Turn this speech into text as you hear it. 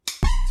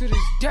to this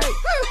day.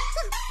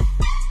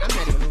 I'm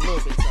not even a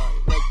little bit sorry.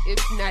 Like,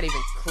 it's not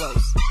even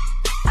close.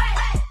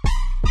 My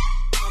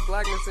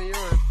blackness and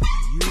yours.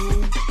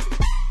 You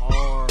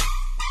are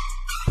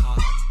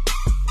hot.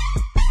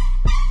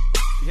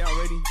 Y'all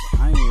ready?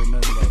 I ain't with none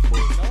of that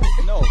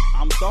bullshit. No,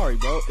 I'm sorry,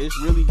 bro.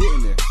 It's really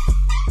getting there.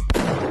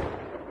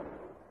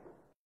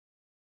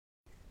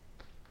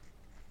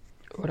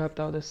 What up,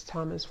 though? This is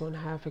Thomas, one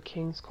half of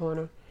King's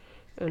Corner,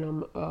 and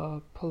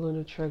I'm pulling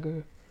the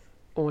trigger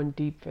on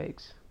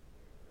deepfakes.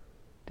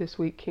 This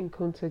week, King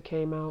Kunta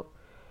came out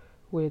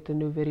with the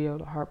new video,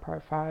 The Heart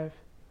Part 5,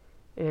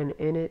 and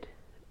in it,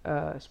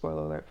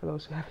 spoiler alert for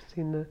those who haven't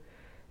seen the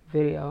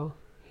video,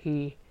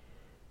 he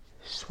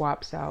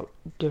swaps out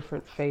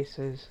different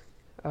faces,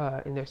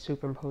 and they're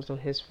superimposed on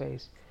his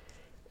face,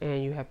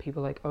 and you have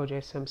people like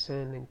O.J.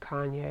 Simpson and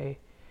Kanye,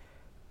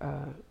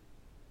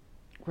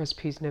 rest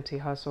in peace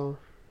Nipsey Hussle.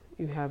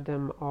 You have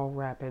them all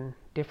rapping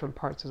different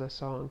parts of the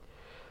song,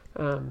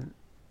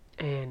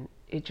 and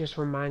it just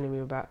reminded me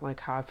about like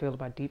how I feel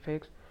about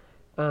deepfakes.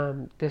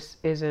 This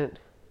isn't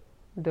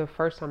the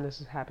first time this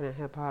has happened in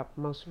hip hop.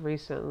 Most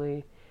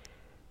recently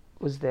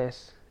was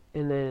this,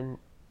 and then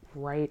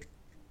right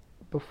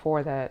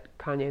before that,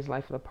 Kanye's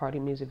Life of the Party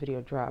music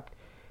video dropped,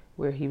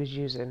 where he was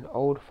using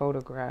old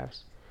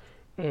photographs,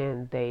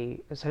 and they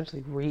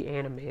essentially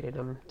reanimated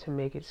them to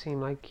make it seem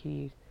like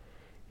he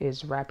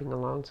is rapping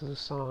along to the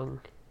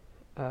song.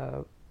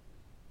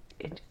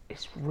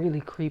 It's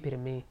really creepy to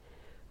me.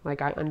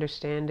 Like, I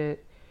understand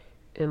it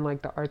in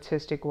like the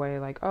artistic way,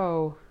 like,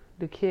 oh,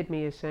 the kid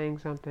me is saying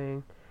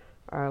something,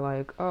 or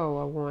like, oh,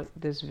 I want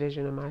this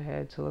vision in my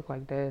head to look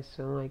like this,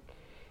 and like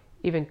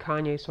even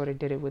Kanye sort of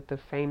did it with the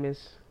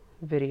Famous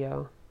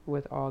video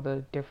with all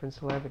the different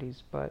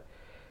celebrities, but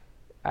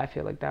I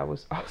feel like that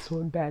was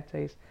also in bad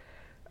taste.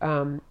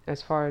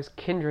 As far as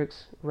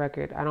Kendrick's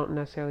record, I don't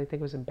necessarily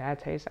think it was in bad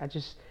taste.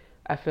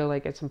 I feel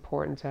like it's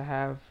important to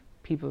have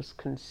people's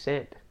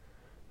consent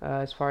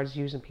as far as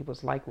using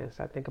people's likeness.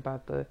 I think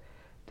about the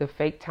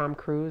fake Tom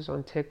Cruise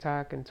on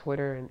TikTok and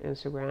Twitter and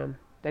Instagram.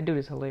 That dude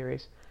is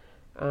hilarious.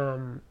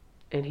 And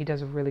he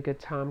does a really good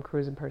Tom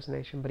Cruise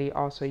impersonation, but he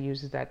also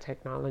uses that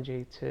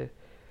technology to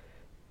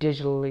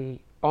digitally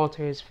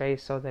alter his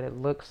face so that it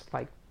looks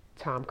like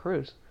Tom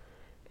Cruise.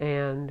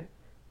 And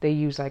they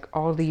use like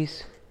all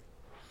these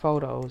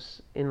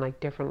photos in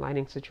like different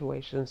lighting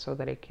situations so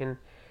that it can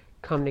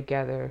come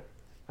together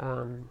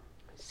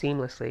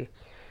seamlessly.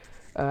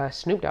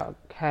 Snoop Dogg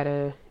had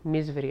a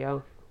music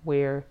video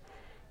where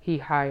he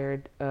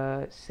hired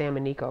Sam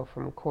and Nico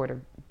from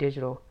Quarter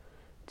Digital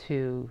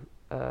to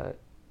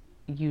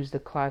use the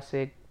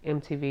classic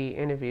MTV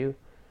interview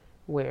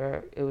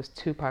where it was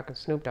Tupac and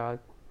Snoop Dogg,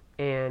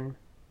 and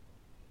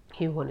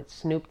he wanted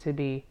Snoop to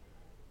be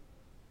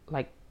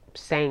like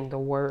saying the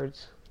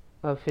words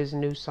of his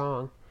new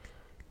song,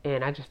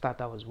 and I just thought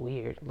that was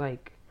weird.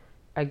 Like,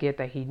 I get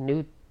that he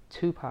knew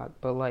Tupac,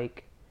 but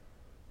like,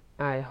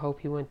 I hope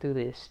he went through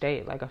the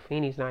estate. Like,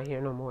 Afeni's not here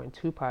no more, and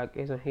Tupac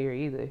isn't here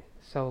either.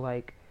 So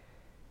like,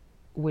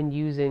 when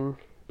using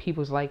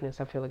people's likeness,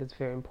 I feel like it's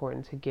very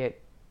important to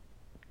get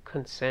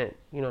consent.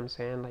 You know what I'm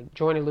saying? Like,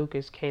 Joyner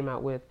Lucas came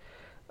out with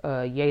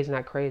Ye's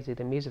Not Crazy,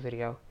 the music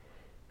video,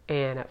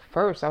 and at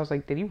first I was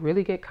like, did he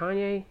really get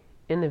Kanye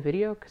in the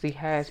video? Because he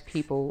has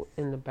people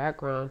in the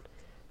background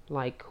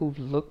like who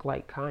look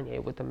like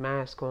Kanye with the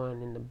mask on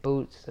and the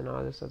boots and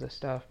all this other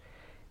stuff.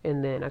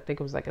 And then I think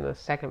it was like in the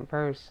second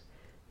verse,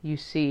 you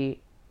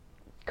see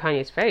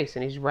Kanye's face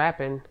and he's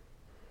rapping,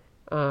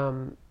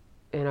 and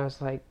I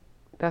was like,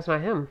 that's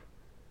not him,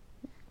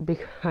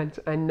 because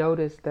I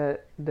noticed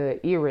that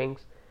the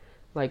earrings,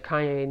 like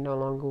Kanye no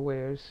longer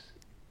wears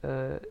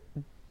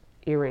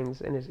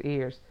earrings in his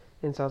ears,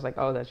 and so I was like,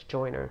 oh, that's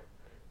Joyner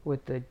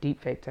with the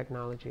deepfake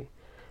technology.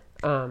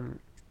 And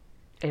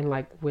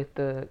like with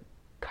the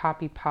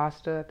copy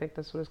pasta, I think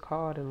that's what it's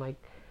called, and like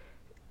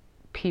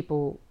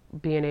people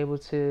being able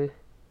to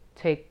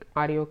take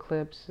audio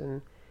clips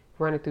and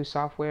run it through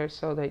software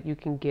so that you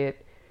can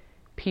get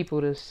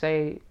people to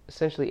say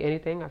essentially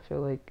anything. I feel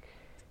like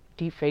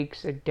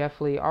deepfakes are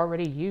definitely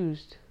already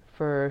used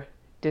for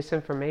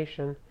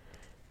disinformation,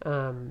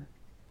 and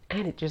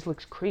it just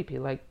looks creepy.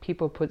 Like,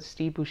 people put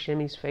Steve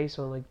Buscemi's face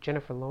on like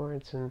Jennifer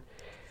Lawrence, and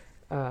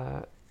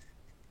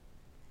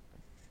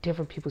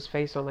different people's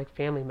face on like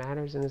Family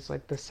Matters, and it's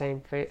like the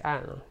same face. I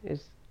don't know.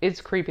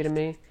 It's creepy to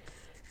me,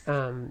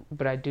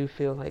 but I do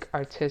feel like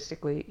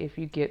artistically, if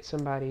you get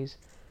somebody's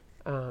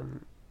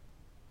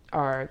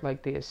or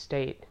like the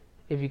estate,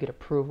 if you get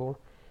approval,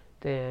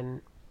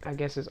 then I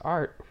guess it's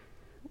art.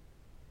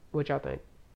 What y'all think?